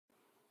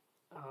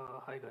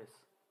Hi guys.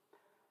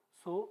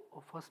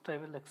 First I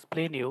will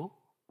explain you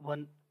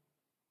one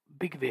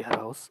big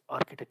warehouse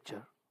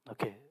architecture.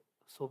 Okay.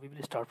 So we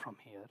will start from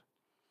here.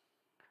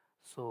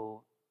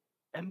 So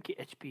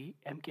MKHP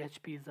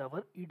is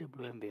our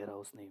EWM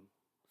warehouse name.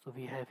 So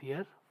we have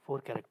here four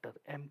character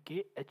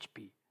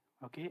MKHP.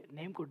 Okay.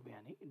 Name could be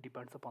any. It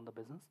depends upon the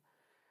business.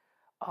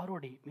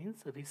 ROD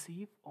means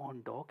receive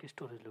on dock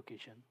storage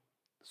location.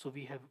 So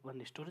we have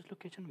one storage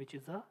location which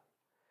is a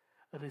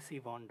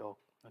receive on dock.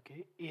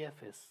 Okay.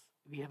 AFS,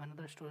 we have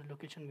another storage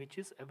location which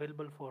is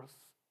available for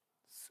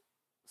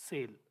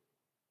sale.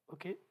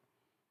 Okay,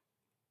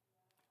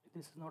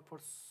 this is not for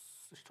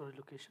storage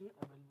location,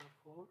 available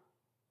for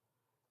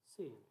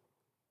sale,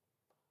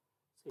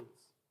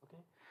 sales.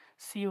 Okay,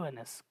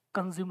 CONS,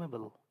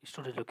 consumable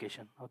storage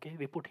location. Okay,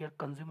 we put here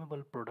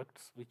consumable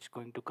products which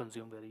going to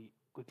consume very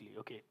quickly.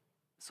 Okay,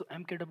 so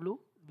MKW,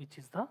 which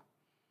is the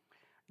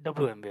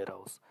WM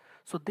warehouse.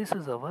 So this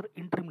is our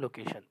interim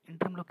location.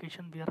 Interim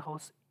location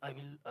warehouse, I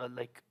will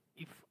like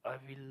if I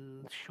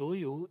will show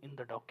you in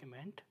the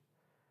document.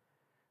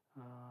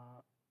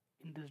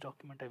 In this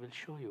document I will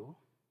show you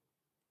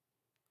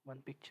one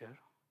picture.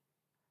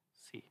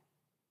 See,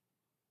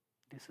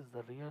 this is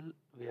the real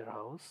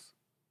warehouse.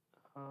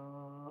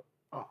 Oh,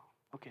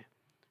 okay.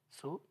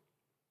 So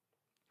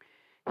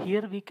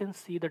here we can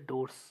see the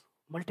doors,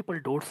 multiple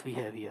doors we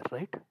have here,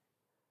 right?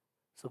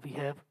 So we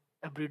have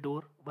every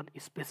door one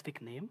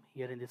specific name.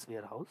 Here in this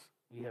warehouse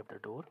we have the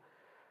door.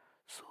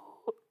 So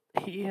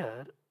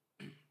here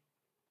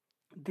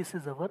this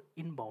is our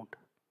inbound.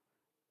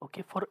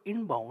 Okay, for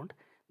inbound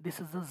this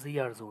is the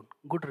ZR zone,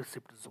 good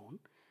receipt zone.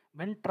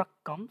 When truck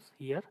comes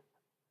here,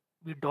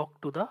 we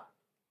dock to the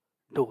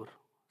door.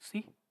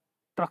 See,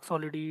 trucks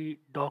already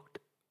docked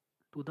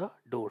to the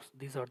doors.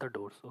 These are the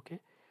doors. Okay,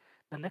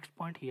 the next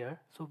point here,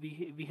 so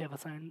we have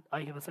assigned,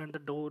 I have assigned the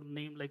door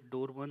name like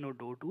door 1 or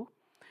door 2.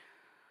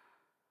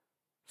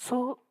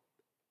 So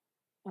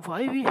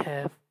why we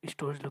have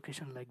storage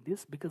location like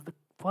this? Because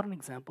for an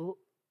example,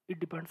 it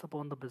depends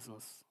upon the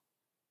business.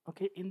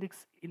 Okay, in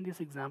this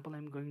example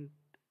I'm going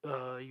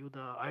you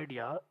the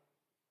idea.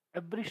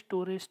 Every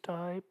storage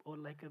type or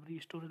like every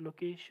storage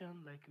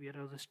location, like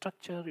warehouse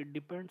structure, it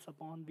depends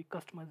upon the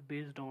customize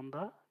based on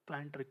the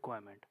client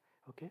requirement.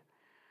 Okay,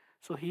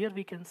 so here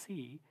we can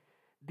see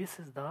this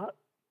is the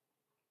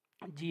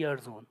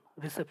GR zone,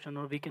 reception,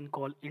 or we can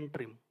call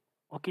interim.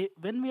 Okay,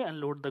 when we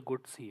unload the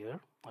goods here,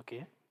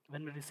 okay,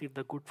 when we receive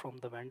the good from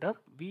the vendor,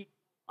 we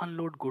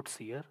unload goods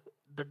here.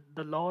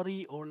 The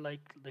lorry or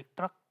like the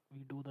truck,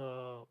 we do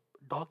the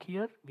dock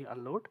here, we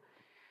unload.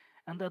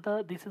 And the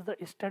other, this is the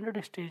standard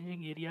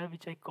staging area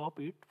which I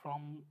copied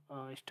from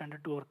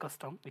standard to our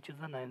custom, which is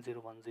the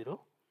 9010.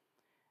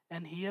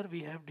 And here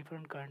we have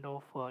different kind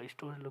of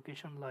storage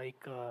location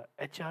like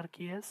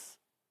HRKS,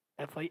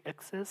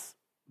 FIXS,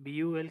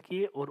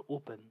 BULK or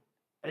open.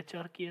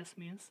 HRKS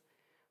means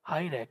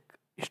high rack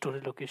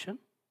storage location.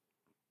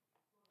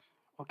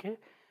 Okay,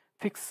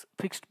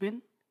 fixed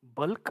bin,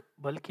 bulk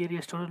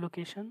area storage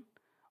location,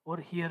 or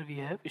here we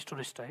have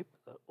storage type,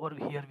 or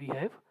here we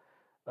have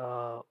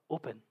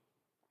open.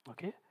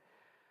 Okay,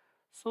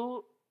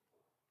 so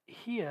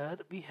here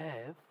we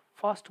have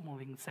fast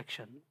moving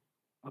section.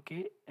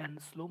 Okay,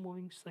 and slow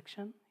moving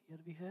section. Here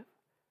we have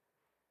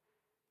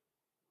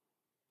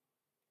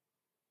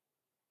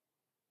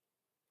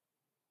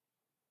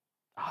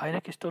high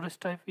rack storage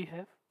type we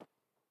have.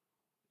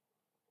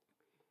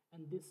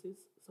 And this is,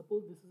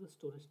 suppose this is a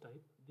storage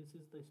type, this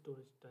is the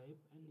storage type,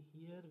 and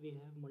here we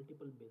have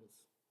multiple bins.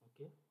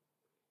 Okay,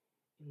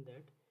 in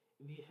that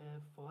we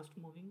have fast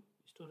moving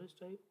storage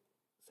type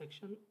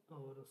section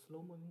or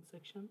slow moving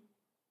section,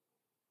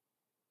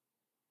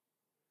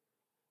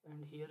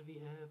 and here we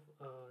have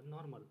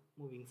normal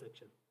moving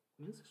section,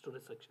 means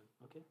storage section.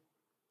 Okay,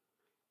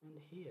 and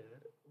here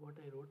what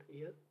I wrote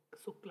here,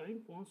 so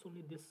client wants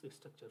only this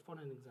structure. For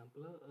an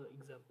example,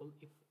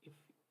 if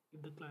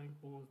the client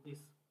wants this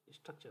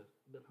structure,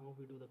 then how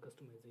we do the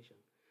customization?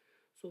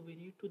 So we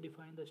need to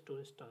define the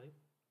storage type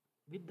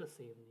with the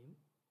same name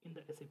in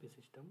the SAP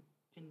system,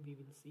 and we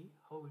will see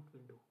how it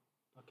will do.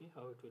 Okay,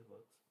 how it will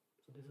work.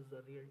 So this is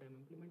the real-time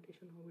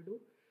implementation how we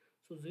do.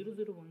 So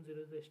 0010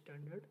 is the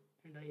standard,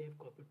 and I have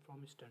copied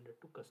from standard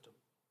to custom.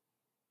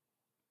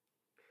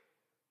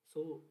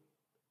 So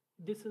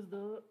this is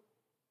the,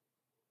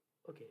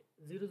 okay,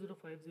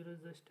 0050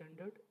 is the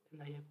standard,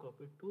 and I have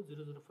copied to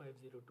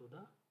 0050 to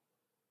the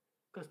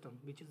custom,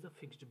 which is the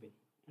fixed bin,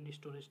 and the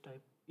storage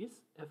type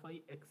is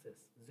FIXS.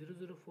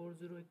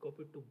 0040 I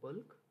copied to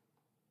bulk.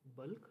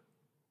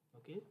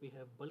 Okay, we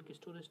have bulk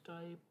storage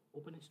type,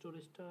 open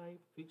storage type,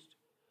 fixed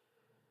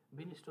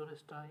bin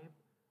storage type,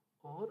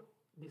 or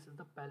this is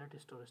the pallet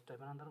storage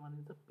type. Another one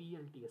is the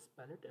PLTS,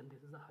 pallet, and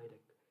this is the high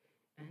rack.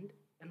 And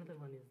another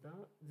one is the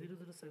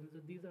 007. So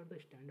these are the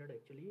standard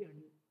actually,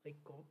 and I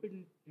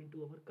copied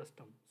into our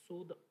custom.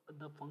 So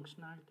the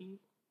functionality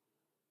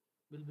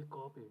will be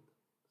copied.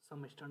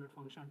 Some standard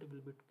functionality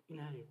will be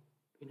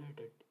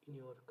inherited in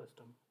your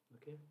custom.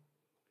 Okay,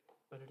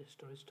 pallet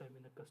storage type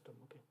in the custom.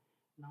 Okay,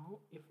 now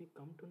if we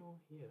come to know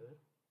here,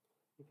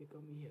 if we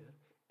come here,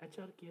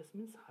 HRKS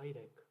means high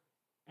rack,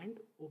 and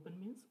open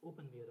means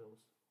open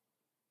warehouse.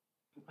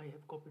 I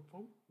have copied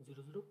from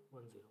 0010.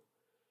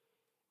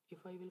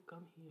 If I will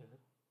come here,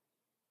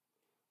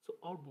 so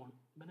outbound,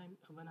 when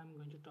I'm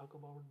going to talk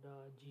about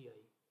the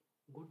GI,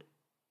 good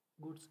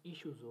goods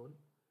issue zone.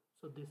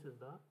 So this is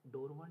the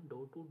door 1,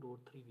 door 2, door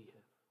 3 we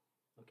have.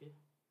 Okay,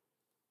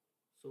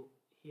 so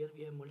here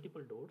we have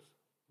multiple doors,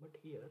 but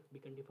here we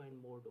can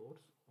define more doors,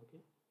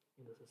 okay,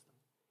 in the system.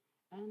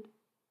 And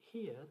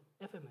here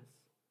FMS,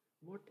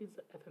 what is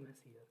the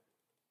FMS here?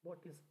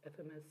 What is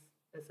FMS,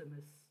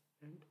 SMS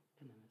and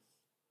NMS?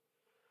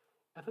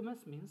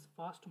 FMS means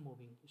fast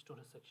moving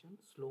storage section,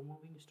 slow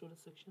moving storage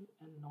section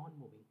and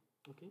non-moving.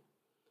 Okay,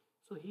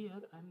 so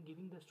here I am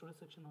giving the storage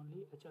section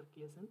only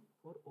HRKSN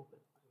for open.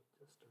 I will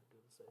just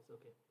reduce the size.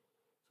 Okay,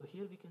 so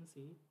here we can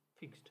see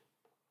fixed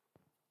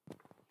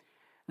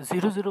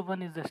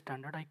 001 is the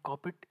standard. I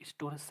copied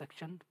storage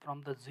section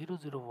from the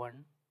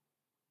 001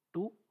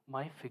 to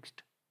my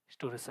fixed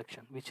storage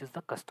section, which is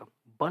the custom.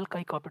 Bulk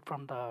I copied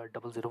from the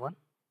 001.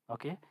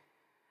 Okay,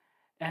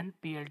 and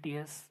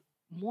PLTS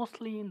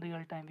mostly in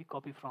real time we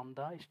copy from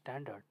the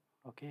standard.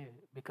 Okay,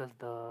 because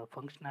the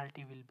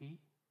functionality will be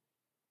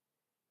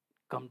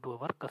come to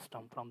our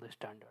custom from the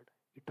standard.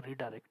 It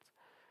redirects.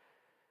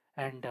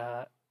 And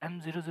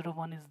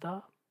M001 is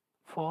the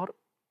for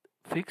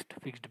fixed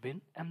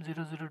bin.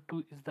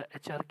 M002 is the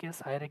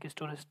HRKS hierarchy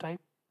storage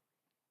type.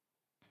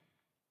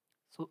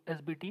 So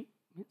SBT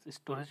means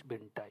storage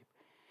bin type.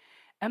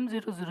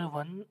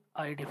 M001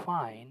 I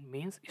define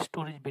means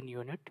storage bin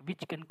unit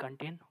which can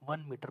contain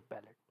 1 meter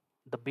pallet.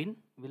 The bin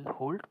will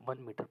hold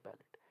 1 meter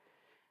pallet.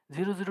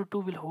 002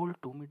 will hold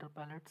 2 meter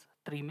pallets.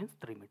 3 means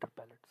 3 meter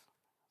pallets.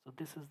 So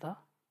this is the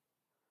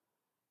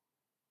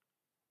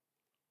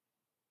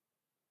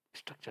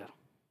structure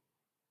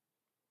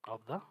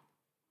of the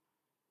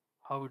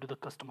how we do the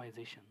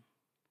customization.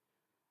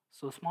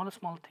 So small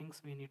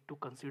things we need to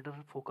consider,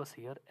 focus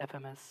here.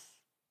 FMS,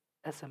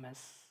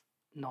 SMS,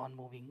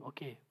 non-moving,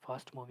 okay,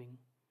 fast moving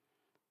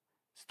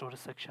storage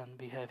section.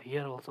 We have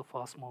here also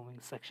fast moving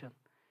section.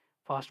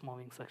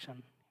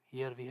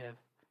 Here we have.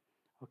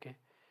 Okay,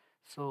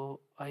 so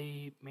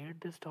I made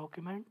this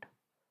document,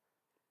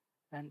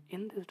 and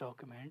in this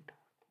document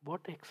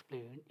what I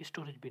explained is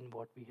storage bin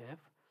what we have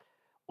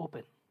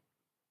open.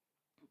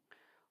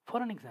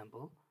 For an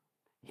example,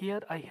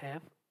 here I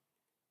have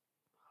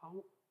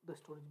how the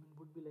storage bin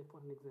would be like. For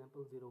an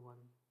example, 01,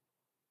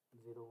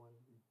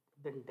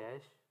 then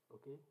dash,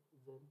 okay,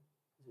 then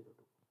 02.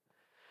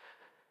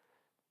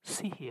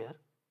 See here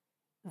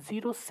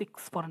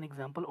 06 for an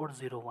example, or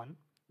 01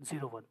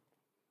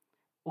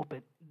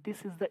 open.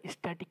 This is the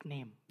static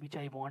name which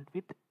I want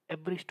with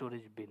every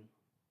storage bin.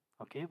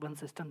 Okay, one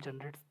system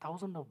generates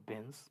thousands of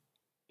bins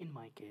in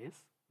my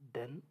case,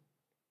 then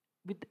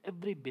with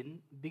every bin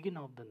begin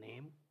of the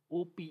name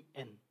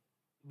OPN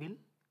will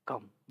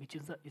come, which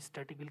is the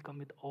static will come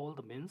with all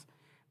the bins.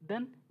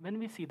 Then when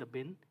we see the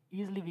bin,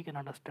 easily we can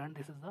understand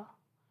this is the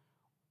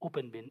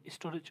open bin.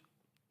 Storage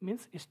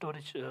means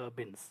storage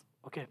bins.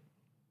 Okay,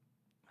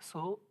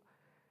 so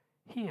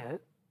here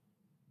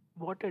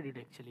what I did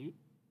actually,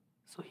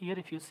 so here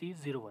if you see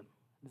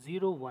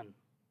 01,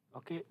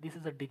 okay, this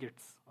is the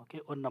digits, okay,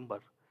 or number.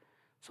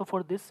 So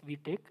for this we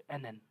take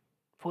NN.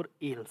 For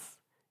else,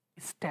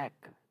 stack,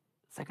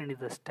 second is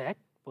the stack.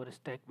 For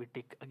stack we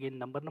take again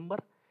number.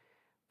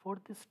 For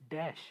this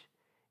dash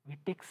we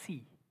take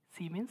C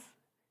means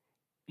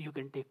you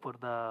can take for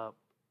the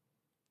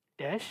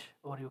dash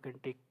or you can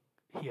take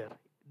here.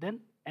 Then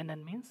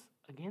NN means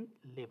again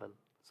label.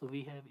 So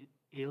we have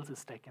else,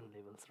 stack and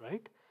labels,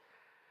 right?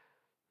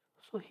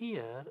 So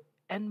here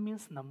N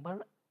means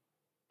number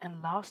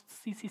and last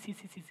C.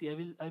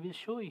 I will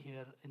show you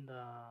here in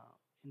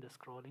the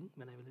scrolling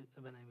when I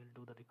will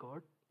do the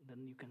record.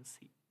 Then you can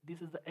see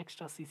this is the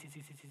extra C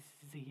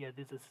here.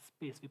 This is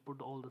space. We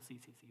put all the C.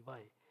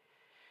 Why?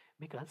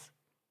 Because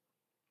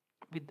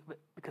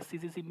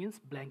CCC means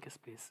blank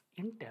space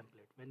in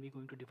template. When we're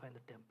going to define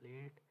the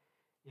template,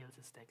 else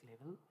stack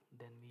label,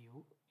 then we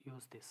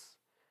use this.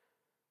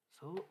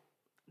 So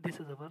this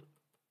is our.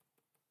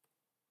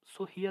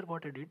 So here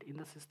what I did in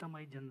the system,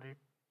 I generate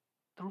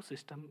through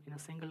system in a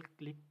single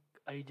click.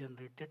 I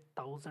generated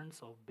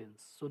thousands of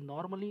bins. So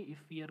normally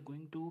if we are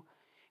going to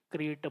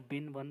create a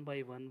bin one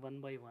by one,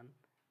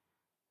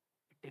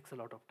 it takes a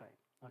lot of time.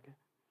 Okay,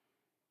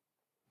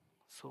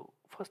 so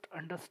first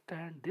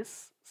understand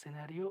this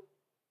scenario.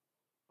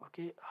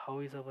 Okay, how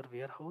is our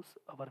warehouse?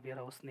 Our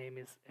warehouse name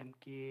is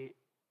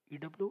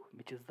MKEW,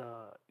 which is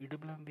the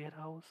EWM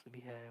warehouse.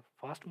 We have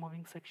fast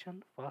moving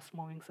section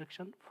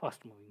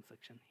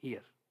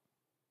here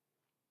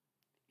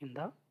in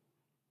the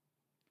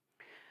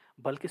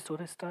bulk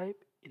storage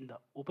type, in the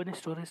open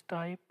storage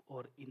type,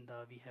 or in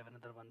the we have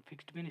another one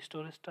fixed bin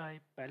storage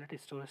type, pallet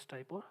storage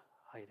type, or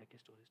hierarchy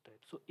storage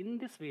type. So in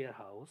this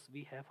warehouse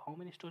we have how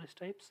many storage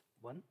types?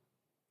 1,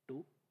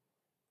 2,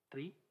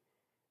 3.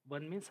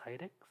 1 means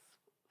hierarchy,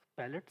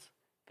 pallets,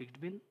 fixed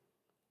bin,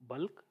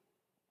 bulk,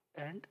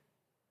 and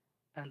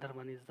another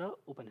one is the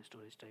open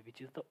storage type,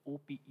 which is the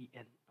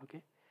OPEN.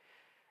 Okay,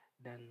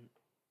 then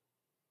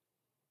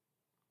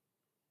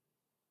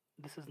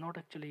this is not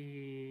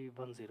actually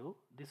 10,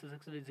 this is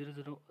actually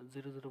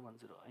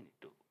 000010. I need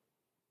to,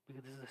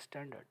 because this is a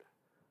standard.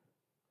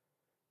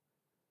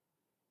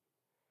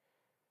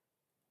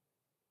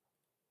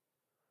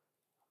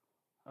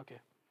 Okay,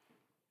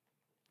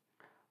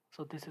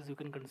 so this is, you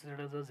can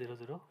consider as a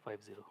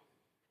 0050.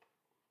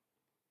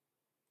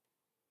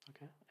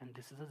 Okay, and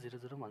this is a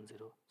 0010.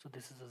 So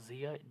this is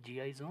a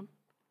GI zone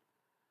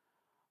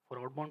for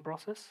outbound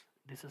process,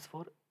 this is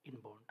for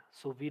inbound.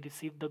 So we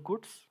receive the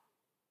goods,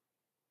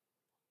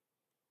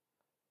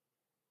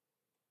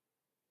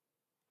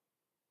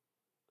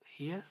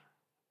 here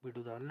we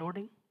do the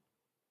unloading,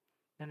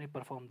 then we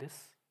perform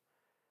this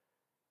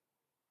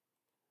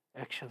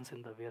actions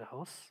in the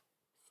warehouse.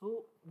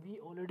 So we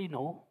already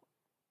know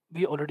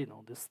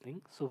this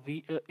thing. So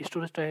we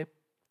storage type,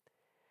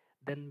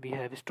 then we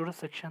have storage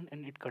section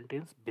and it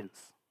contains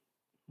bins,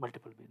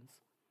 multiple bins.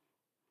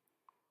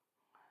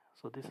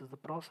 So this is the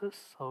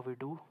process how we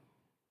do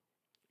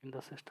in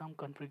the system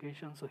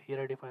configuration. So here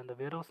I define the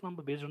warehouse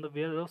number based on the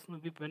warehouse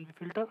number when we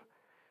filter.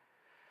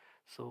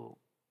 So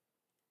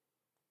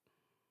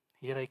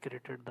here I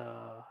created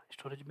the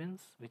storage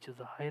bins, which is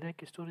a high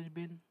rack storage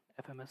bin,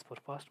 FMS for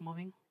fast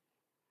moving.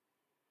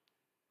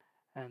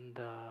 And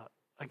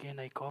again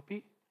I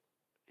copy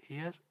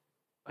here,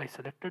 I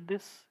selected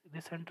this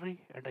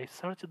entry and I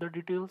search the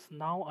details.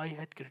 Now I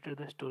had created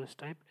the storage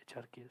type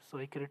HRKS. So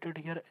I created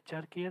here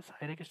HRKS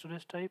high rack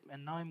storage type,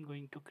 and now I'm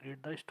going to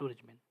create the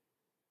storage bin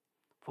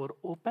for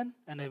open,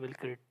 and I will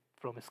create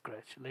from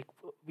scratch. Like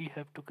we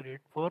have to create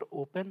for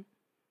open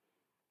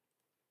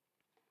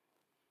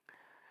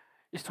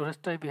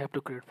storage type, we have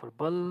to create for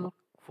bulk,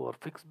 for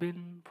fixed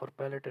bin, for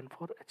pallet, and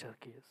for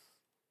HRKS.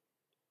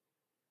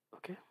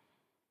 Okay,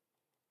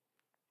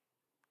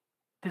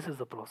 this is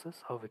the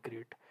process how we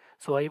create.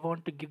 So I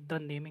want to give the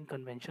naming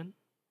convention.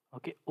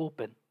 Okay,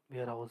 open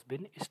warehouse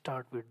bin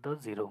start with the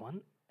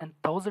 01, and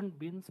 1000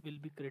 bins will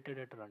be created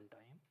at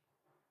runtime.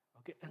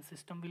 Okay, and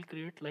system will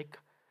create like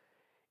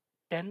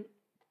 10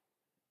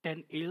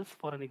 ales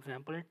for an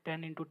example,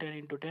 10 into 10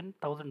 into 10,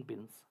 1000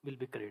 bins will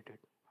be created.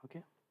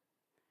 Okay,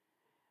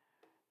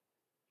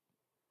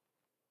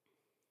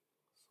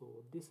 so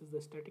this is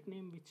the static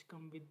name which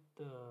come with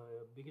the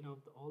beginning of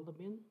all the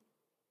bin.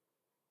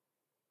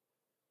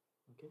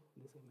 Okay,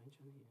 this I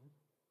mentioned here.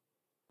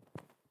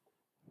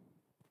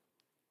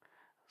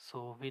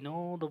 So we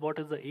know the what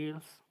is the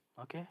ales.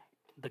 Okay,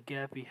 the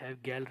gap we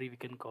have gallery we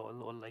can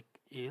call, or like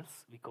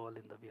ales we call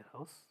in the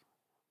warehouse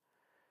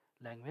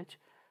language.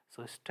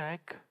 So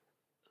stack,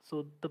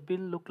 so the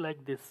bin look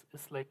like this.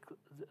 It's like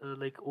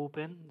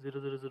open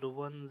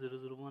 0001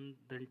 001,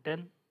 then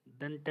 10,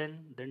 then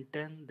 10, then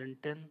 10, then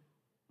 10,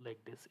 like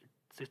this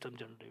system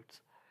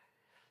generates.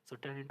 So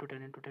 10 into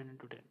 10 into 10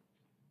 into 10.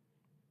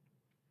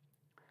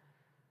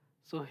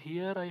 So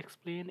here I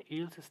explain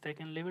else stack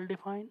and level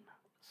define.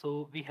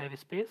 So we have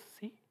space,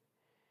 see,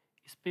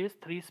 space,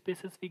 3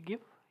 spaces we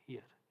give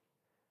here.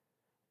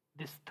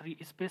 This 3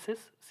 spaces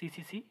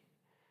CCC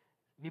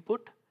we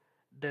put,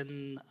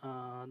 then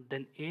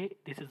A,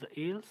 this is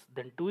the else,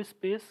 then 2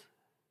 space,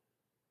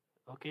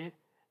 okay,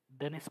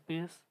 then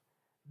space,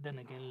 then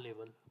again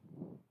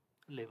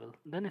level,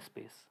 then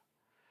space.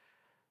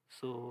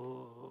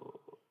 So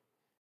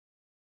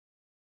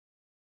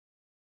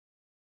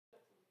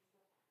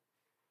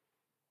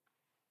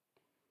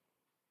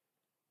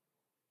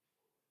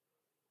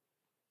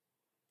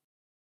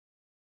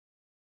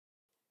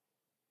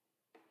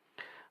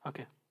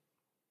okay,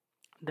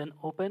 then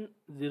open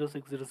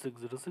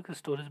 060606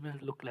 storage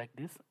bins look like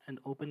this, and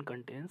open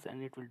contains,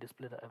 and it will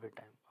display the every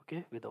time,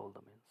 okay, with all the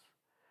bins.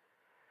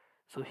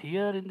 So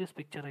here in this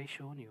picture I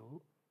shown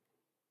you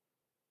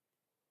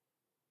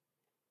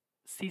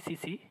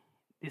CCC,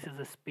 this is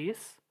a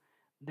space,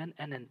 then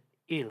NN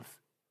else.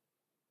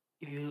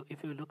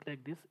 If you look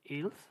like this,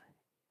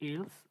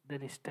 else,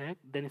 then stack,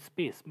 then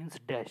space means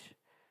dash.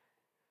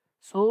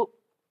 So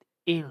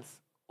else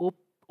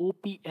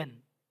OPN,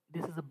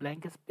 this is a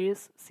blank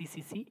space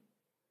CCC,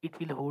 it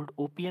will hold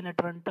OPN at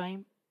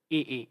runtime.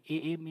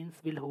 AA means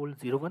will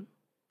hold 01.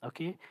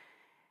 Okay,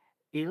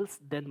 else,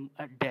 then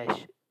a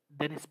dash,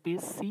 then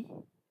space C,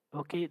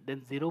 okay,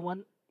 then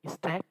 01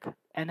 stack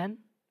NN,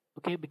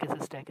 okay, because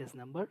the stack is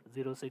number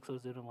 06 or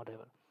 0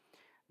 whatever.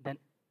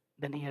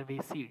 Then here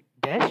we see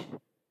dash,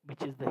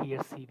 which is the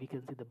here C, we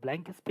can see the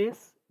blank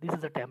space, this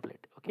is a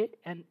template, okay,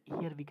 and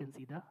here we can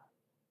see the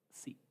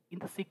C in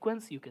the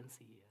sequence. You can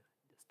see here,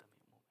 just a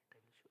moment I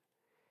will show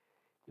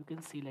you. You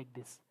can see like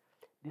this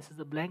is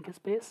a blank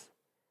space,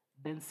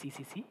 then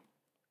CCC.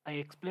 I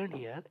explained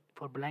here,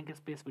 for blank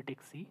space we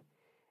take C,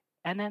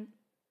 and then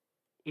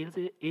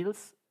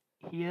else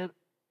here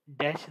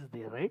dash is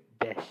there, right,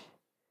 dash,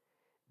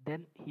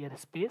 then here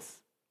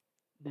space,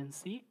 then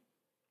C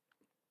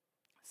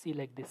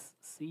like this,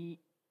 C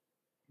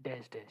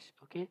dash dash,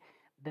 okay,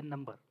 then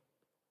number,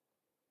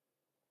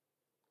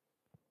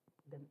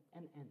 then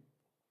NN,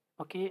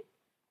 okay,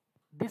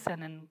 this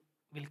NN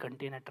will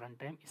contain at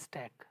runtime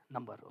stack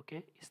number,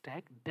 okay,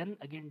 stack, then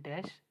again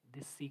dash,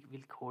 this C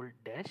will hold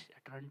dash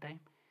at runtime,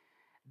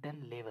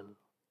 then level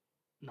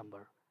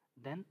number,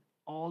 then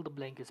all the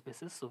blank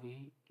spaces, so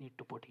we need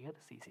to put here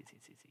C C C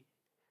C C.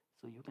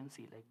 So you can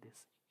see like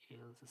this,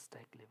 else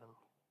stack level,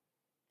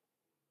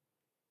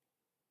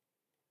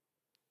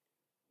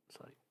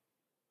 sorry.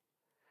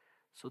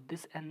 So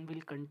this n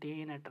will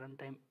contain at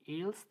runtime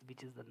else,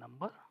 which is the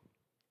number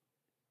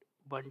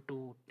 1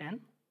 to 10.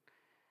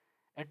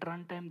 At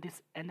runtime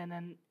this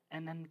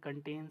nn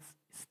contains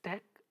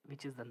stack,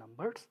 which is the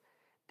numbers.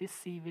 This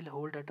C will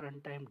hold at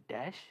runtime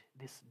dash,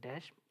 this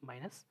dash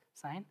minus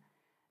sign,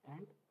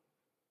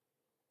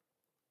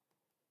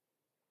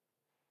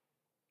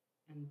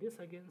 and this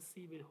again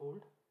C will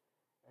hold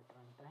at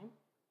runtime.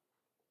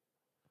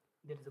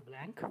 There is a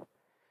blank.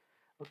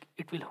 Okay,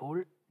 it will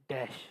hold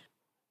dash.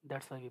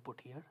 That's why we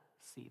put here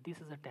C. This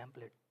is a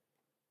template.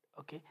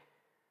 Okay,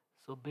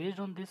 so based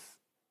on this,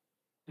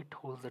 it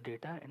holds the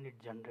data and it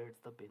generates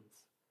the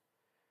bins.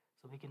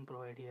 So we can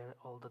provide here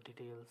all the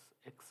details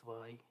X,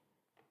 Y,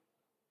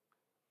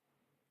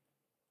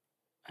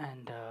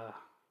 and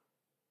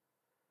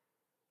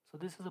so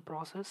this is a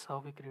process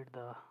how we create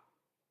the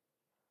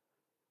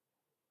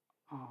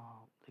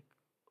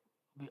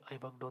like I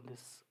worked on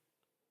this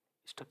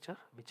structure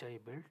which I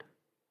built.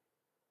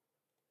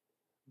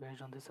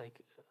 Based on this I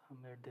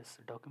made this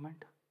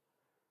document.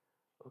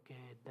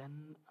 Okay,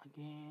 then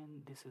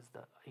again this is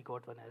the I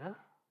got one error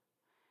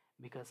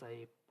because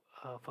I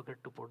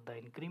forgot to put the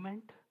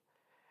increment,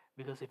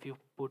 because if you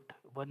put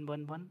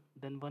 111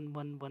 then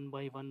 111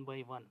 by 1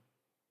 by 1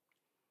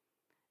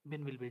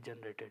 bin will be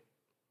generated.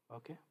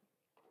 Okay,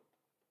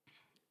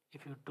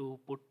 if you to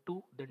put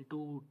 2 then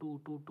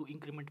 2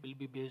 increment will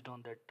be based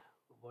on that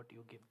what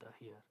you give the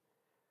here.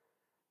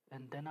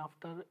 And then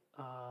after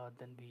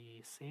then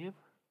we save.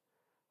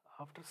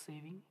 After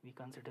saving we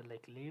consider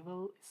like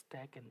label,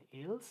 stack and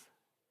else.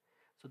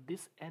 So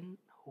this n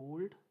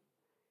hold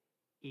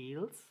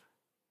else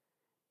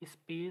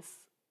space,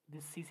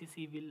 this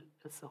CCC will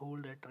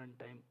hold at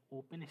runtime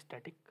open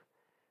static,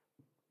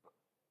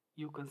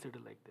 you consider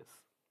like this,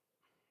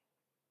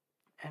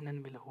 and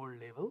then will hold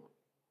label.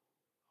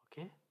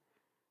 Okay,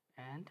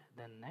 and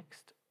then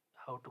next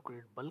how to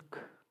create bulk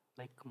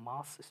like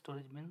mass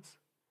storage means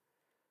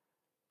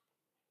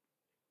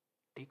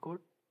decode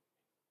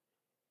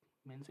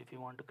means if you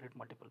want to create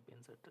multiple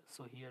pins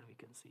so here we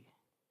can see.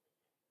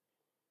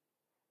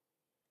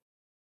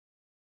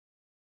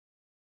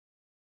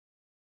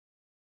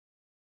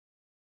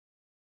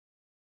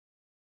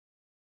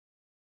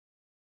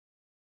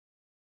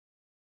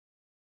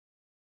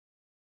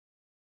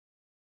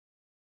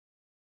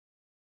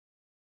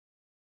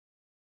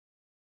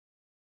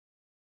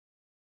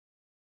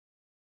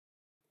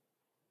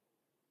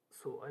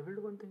 So I will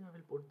do one thing, I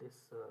will put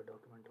this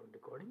document on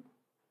recording,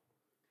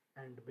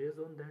 and based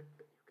on that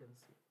you can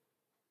see.